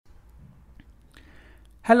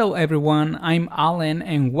Hello everyone, I'm Alan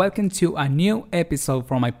and welcome to a new episode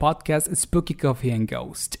from my podcast Spooky Coffee and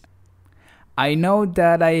Ghost. I know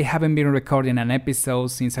that I haven't been recording an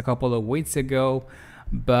episode since a couple of weeks ago,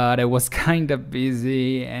 but I was kind of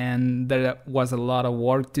busy and there was a lot of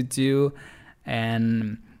work to do,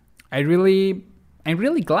 and I'm really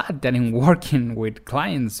glad that I'm working with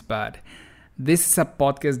clients, but this is a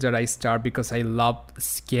podcast that I start because I love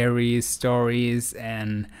scary stories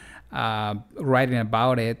and writing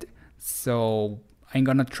about it. So I'm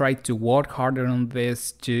gonna try to work harder on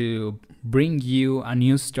this to bring you a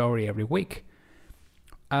new story every week.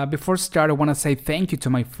 Before start, I want to say thank you to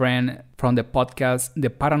my friend from the podcast, The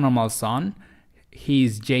Paranormal Son.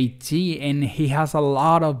 He's JT and he has a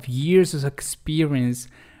lot of years of experience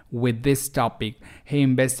with this topic. He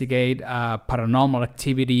investigates paranormal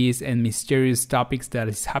activities and mysterious topics that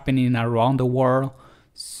is happening around the world.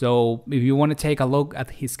 So if you want to take a look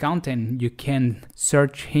at his content, you can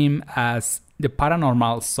search him as The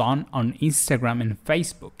Paranormal Son on Instagram and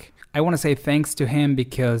Facebook. I want to say thanks to him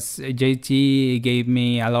because JT gave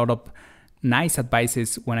me a lot of nice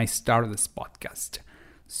advices when I started this podcast.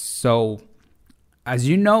 So as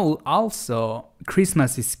you know, also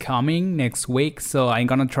Christmas is coming next week, so I'm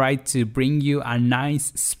gonna try to bring you a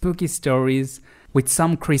nice spooky stories with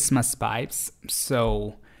some Christmas vibes.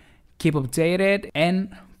 So keep updated,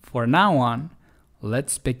 and for now on,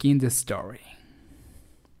 let's begin the story.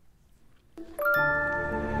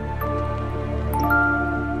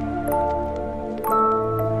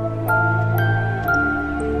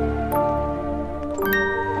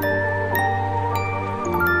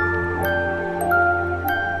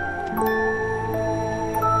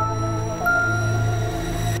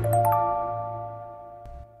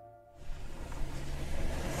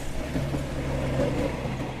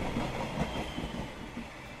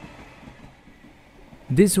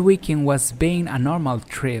 This weekend was being a normal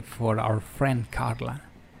trip for our friend Carla.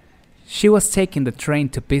 She was taking the train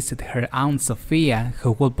to visit her Aunt Sophia,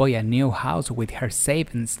 who will buy a new house with her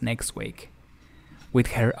savings next week. With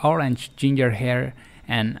her orange ginger hair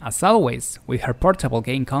and, as always, with her portable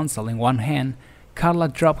game console in one hand, Carla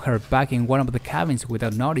dropped her bag in one of the cabins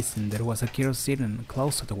without noticing there was a girl sitting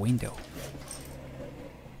close to the window.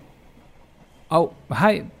 "Oh,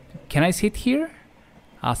 hi, can I sit here?"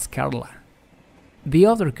 asked Carla. The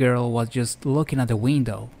other girl was just looking at the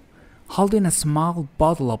window, holding a small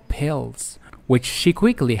bottle of pills, which she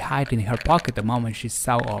quickly hid in her pocket the moment she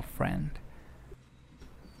saw our friend.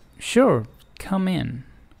 "Sure, come in."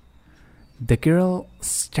 The girl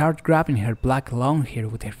started grabbing her black long hair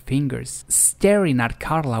with her fingers, staring at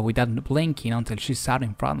Carla without blinking until she sat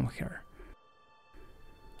in front of her.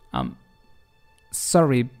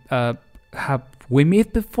 Sorry, have we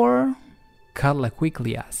met before?" Carla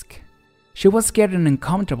quickly asked. She was getting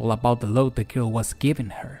uncomfortable about the look the girl was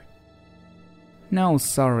giving her. "No,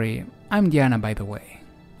 sorry. I'm Diana, by the way.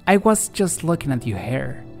 I was just looking at your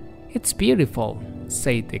hair. It's beautiful,"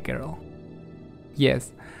 said the girl.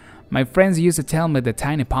 "Yes, my friends used to tell me the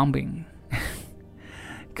tiny pumpkin."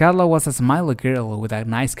 Carla was a smiley girl with a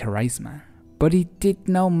nice charisma, but it did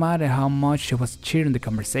not matter how much she was cheering the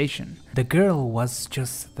conversation. The girl was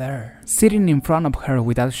just there, sitting in front of her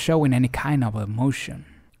without showing any kind of emotion.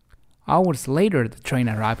 Hours later, the train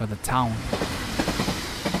arrived at the town.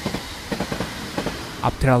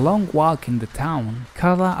 After a long walk in the town,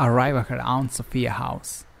 Carla arrived at her Aunt Sophia's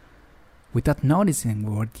house, without noticing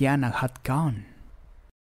where Diana had gone.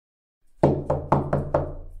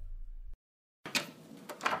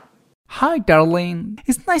 "Hi, darling.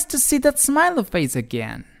 It's nice to see that smiley face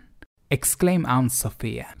again," exclaimed Aunt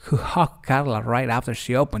Sophia, who hugged Carla right after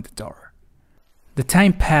she opened the door. The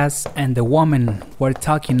time passed and the women were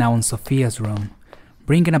talking now in Sophia's room.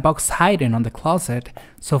 Bringing a box hidden on the closet,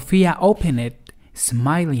 Sophia opened it,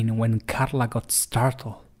 smiling when Carla got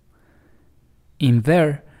startled. In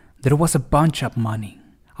there was a bunch of money.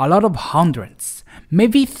 A lot of hundreds,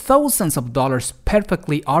 maybe thousands of dollars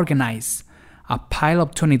perfectly organized. A pile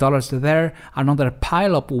of $20 there, another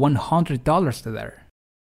pile of $100 there.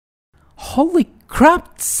 "Holy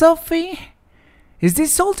crap, Sophie! Is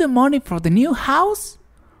this all the money for the new house?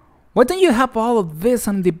 Why don't you have all of this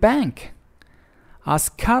in the bank?"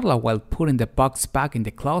 asked Carla while putting the box back in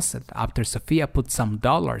the closet after Sophia put some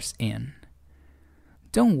dollars in.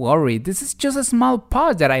 "Don't worry, this is just a small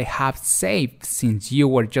pot that I have saved since you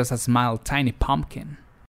were just a small tiny pumpkin."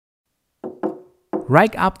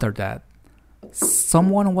 Right after that,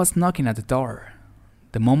 someone was knocking at the door.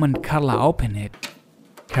 The moment Carla opened it,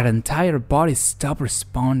 her entire body stopped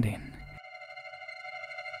responding.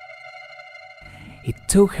 It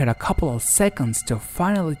took her a couple of seconds to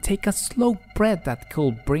finally take a slow breath that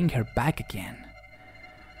could bring her back again.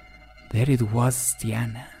 There it was,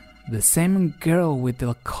 Diana, the same girl with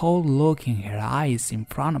the cold look in her eyes in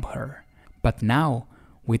front of her, but now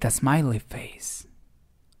with a smiley face.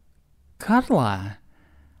 "Carla,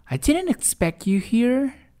 I didn't expect you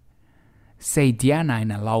here," said Diana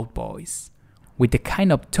in a loud voice, with the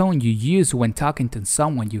kind of tone you use when talking to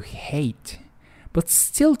someone you hate, but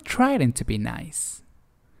still trying to be nice.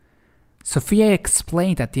 Sofia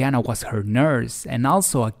explained that Diana was her nurse and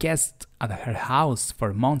also a guest at her house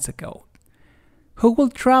 4 months ago, who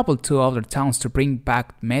would travel to other towns to bring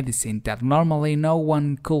back medicine that normally no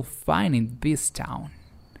one could find in this town.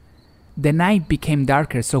 The night became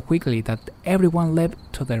darker so quickly that everyone left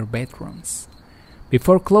to their bedrooms.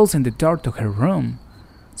 Before closing the door to her room,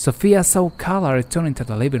 Sofia saw Carla returning to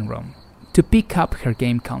the living room to pick up her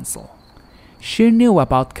game console. She knew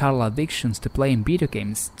about Carla's addictions to playing video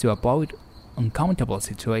games to avoid uncomfortable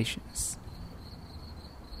situations.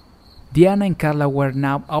 Diana and Carla were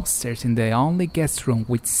now upstairs in the only guest room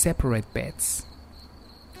with separate beds.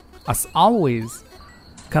 As always,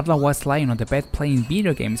 Carla was lying on the bed playing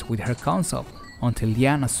video games with her console until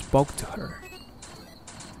Diana spoke to her.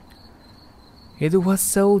 "It was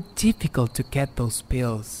so difficult to get those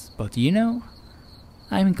pills, but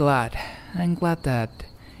I'm glad that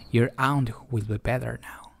your aunt will be better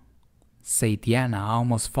now," said Diana,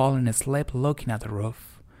 almost falling asleep looking at the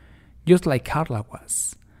roof, just like Carla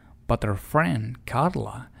was. But her friend,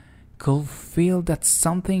 Carla, could feel that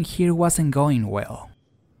something here wasn't going well.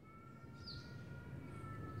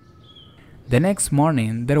 The next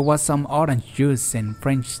morning, there was some orange juice and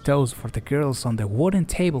French toast for the girls on the wooden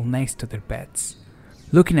table next to their beds.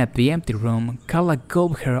 Looking at the empty room, Carla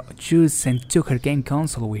gulped her juice and took her game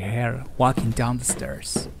console with her, walking down the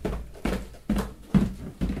stairs.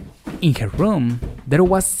 In her room, there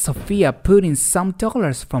was Sofia putting some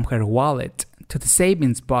dollars from her wallet to the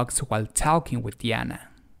savings box while talking with Diana.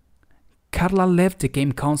 Carla left the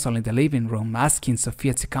game console in the living room, asking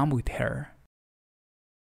Sofia to come with her.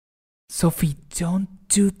 "Sophie, don't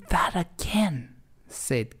do that again,"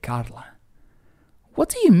 said Carla. "What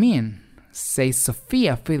do you mean?" said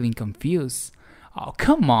Sofia, feeling confused. "Oh,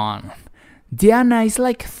 come on. Diana is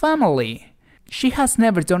like family. She has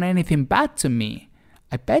never done anything bad to me.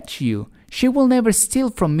 I bet you she will never steal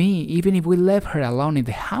from me even if we left her alone in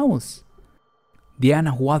the house."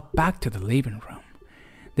 Diana walked back to the living room.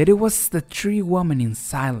 There was the three women in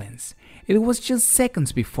silence. It was just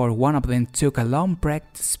seconds before one of them took a long break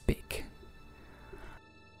to speak.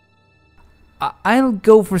 "I'll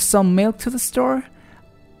go for some milk to the store.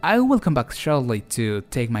 I will come back shortly to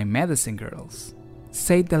take my medicine, girls,"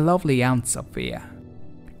 said the lovely Aunt Sophia.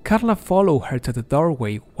 Carla followed her to the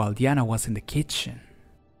doorway while Diana was in the kitchen.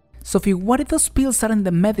 "Sophie, what if those pills aren't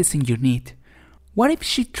the medicine you need? What if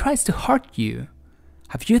she tries to hurt you?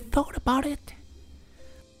 Have you thought about it?"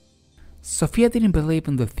 Sophia didn't believe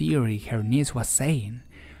in the theory her niece was saying.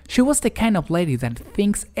 She was the kind of lady that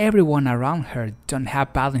thinks everyone around her don't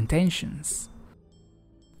have bad intentions.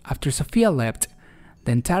 After Sophia left,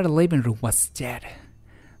 the entire living room was dead.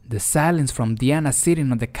 The silence from Diana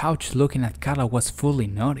sitting on the couch looking at Carla was fully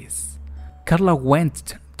noticed. Carla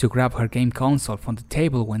went to grab her game console from the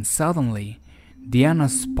table when suddenly Diana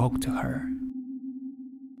spoke to her.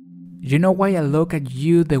 "You know why I look at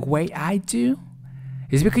you the way I do?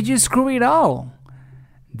 It's because you screw it all."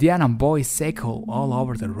 Diana's voice echoed all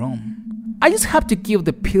over the room. "I just have to give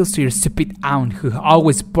the pills to your stupid aunt who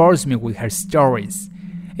always bores me with her stories.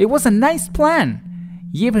 It was a nice plan.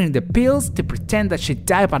 Giving her the pills to pretend that she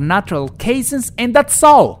died by natural causes, and that's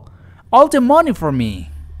all. All the money for me."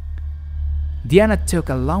 Diana took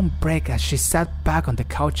a long break as she sat back on the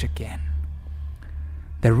couch again.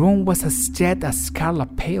 The room was as dead as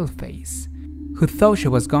Carla's pale face, who thought she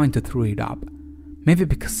was going to throw it up, maybe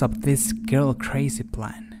because of this girl crazy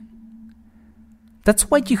plan.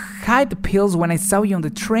 "That's why you hid the pills when I saw you on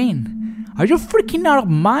the train. Are you freaking out of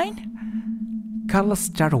mind?" Carla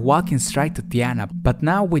started walking straight to Diana, but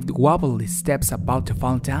now with wobbly steps about to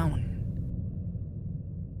fall down.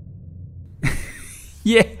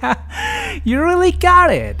 "Yeah, you really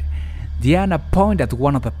got it." Diana pointed at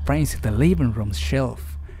one of the frames in the living room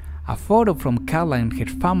shelf. A photo from Carla and her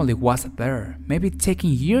family was there, maybe taken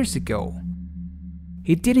years ago.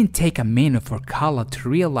 It didn't take a minute for Carla to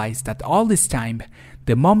realize that all this time,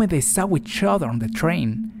 the moment they saw each other on the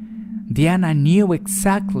train, Diana knew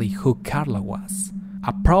exactly who Carla was,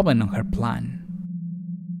 a problem on her plan.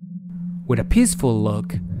 With a peaceful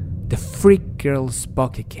look, the freak girl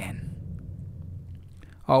spoke again.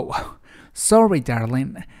 "Oh, sorry,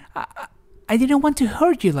 darling. I didn't want to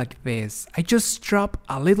hurt you like this. I just dropped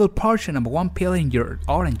a little portion of one pill in your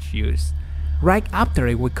orange juice right after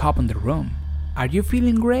I woke up in the room. Are you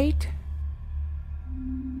feeling great?"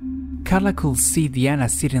 Carla could see Diana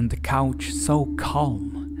sitting on the couch so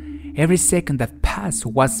calm. Every second that passed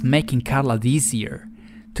was making Carla dizzier,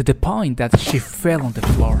 to the point that she fell on the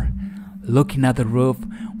floor, looking at the roof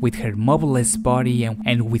with her moveless body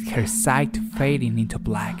and with her sight fading into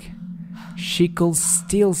black. She could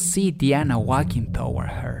still see Diana walking toward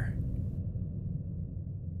her.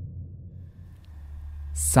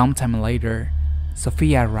 Sometime later,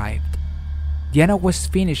 Sophia arrived. Diana was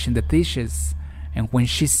finishing the dishes, and when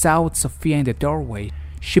she saw Sophia in the doorway,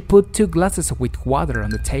 she put 2 glasses with water on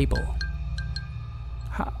the table.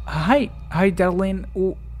 Hi, darling.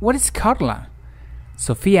 What is Carla?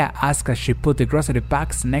 Sophia asked as she put the grocery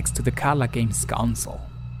bags next to the Carla Games console.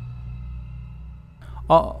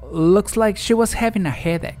 Oh, looks like she was having a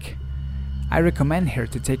headache. I recommend her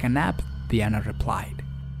to take a nap, Diana replied.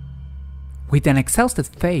 With an exhausted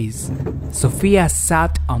face, Sophia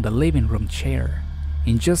sat on the living room chair.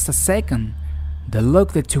 In just a second, the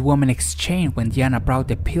look the 2 women exchanged when Diana brought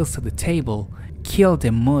the pills to the table killed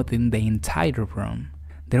the mood in the entire room.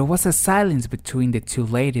 There was a silence between the 2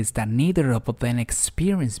 ladies that neither of them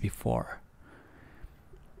experienced before.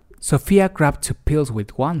 Sophia grabbed 2 pills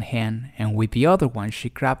with one hand, and with the other one she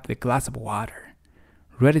grabbed the glass of water,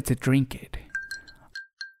 ready to drink it.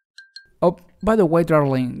 Oh, by the way,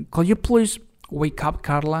 darling, could you please wake up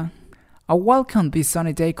Carla? A walk on this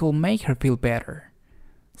sunny day could make her feel better,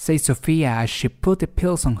 said Sophia as she put the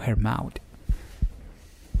pills on her mouth.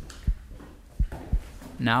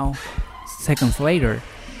 Now, seconds later,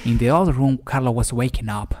 in the other room, Carla was waking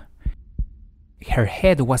up. Her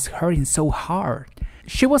head was hurting so hard.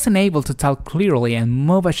 She wasn't able to talk clearly and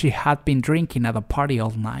move as she had been drinking at a party all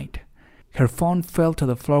night. Her phone fell to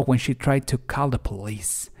the floor when she tried to call the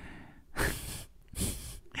police.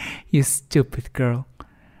 You stupid girl.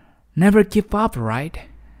 Never give up, right?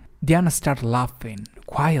 Diana started laughing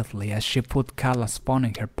quietly as she put Carla's phone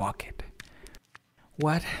in her pocket.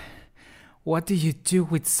 What did you do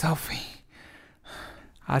with Sophie?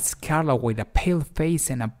 Asked Carla with a pale face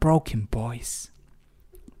and a broken voice.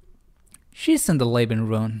 She's in the living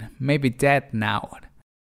room, maybe dead now.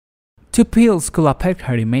 2 pills could affect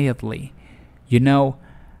her immediately. You know,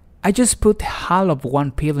 I just put half of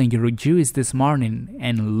 1 pill in your juice this morning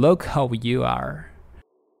and look how you are.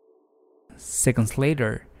 Seconds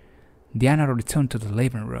later, Diana returned to the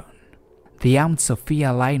living room. They found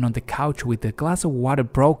Sophia lying on the couch with the glass of water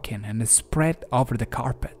broken and spread over the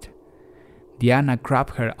carpet. Diana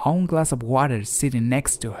grabbed her own glass of water sitting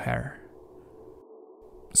next to her.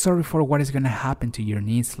 Sorry for what is gonna happen to your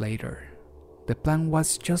niece later. The plan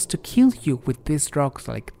was just to kill you with these drugs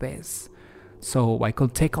like this, so I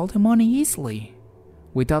could take all the money easily,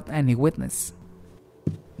 without any witness.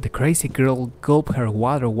 The crazy girl gulped her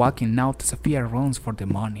water, walking out to Sophia's room for the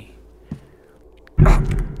money.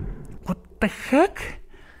 What the heck?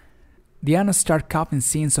 Diana started coughing,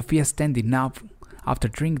 seeing Sophia standing up after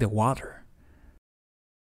drinking the water.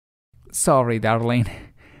 Sorry, darling.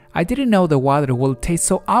 I didn't know the water would taste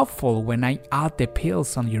so awful when I add the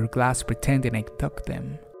pills on your glass pretending I took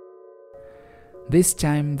them. This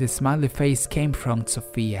time, the smiley face came from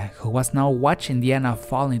Sophia, who was now watching Diana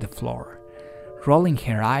fall on the floor, rolling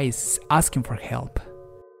her eyes, asking for help.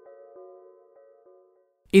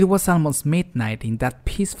 It was almost midnight in that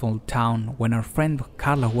peaceful town when our friend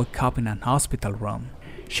Carla woke up in an hospital room.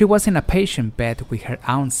 She was in a patient bed with her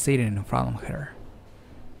aunt sitting in front of her.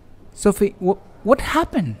 Sophie, what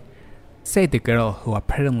happened? Said the girl, who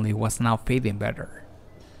apparently was now feeling better.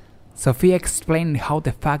 Sophia explained how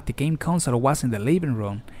the fact the game console was in the living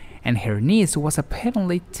room and her niece was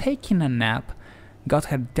apparently taking a nap got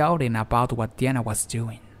her doubting about what Diana was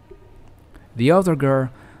doing. The other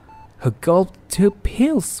girl, who gulped 2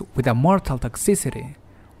 pills with a mortal toxicity,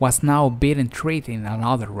 was now being treated in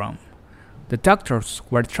another room. The doctors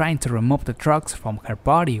were trying to remove the drugs from her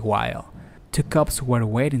body while 2 cops were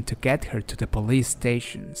waiting to get her to the police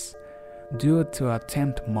stations due to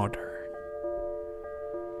attempted murder.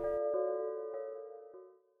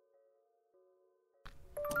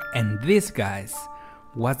 And this, guys,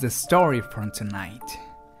 was the story from tonight.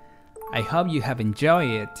 I hope you have enjoyed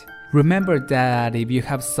it. Remember that if you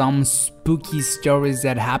have some spooky stories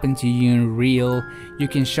that happen to you in real, you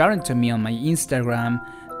can share it to me on my Instagram,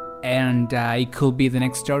 and it could be the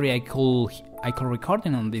next story I could record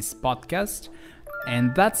on this podcast.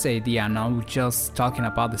 And that's it, yeah, not just talking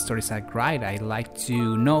about the stories I write. I like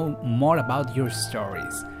to know more about your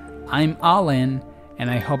stories. I'm Alan, and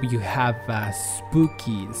I hope you have a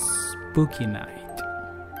spooky night.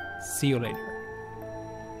 See you later.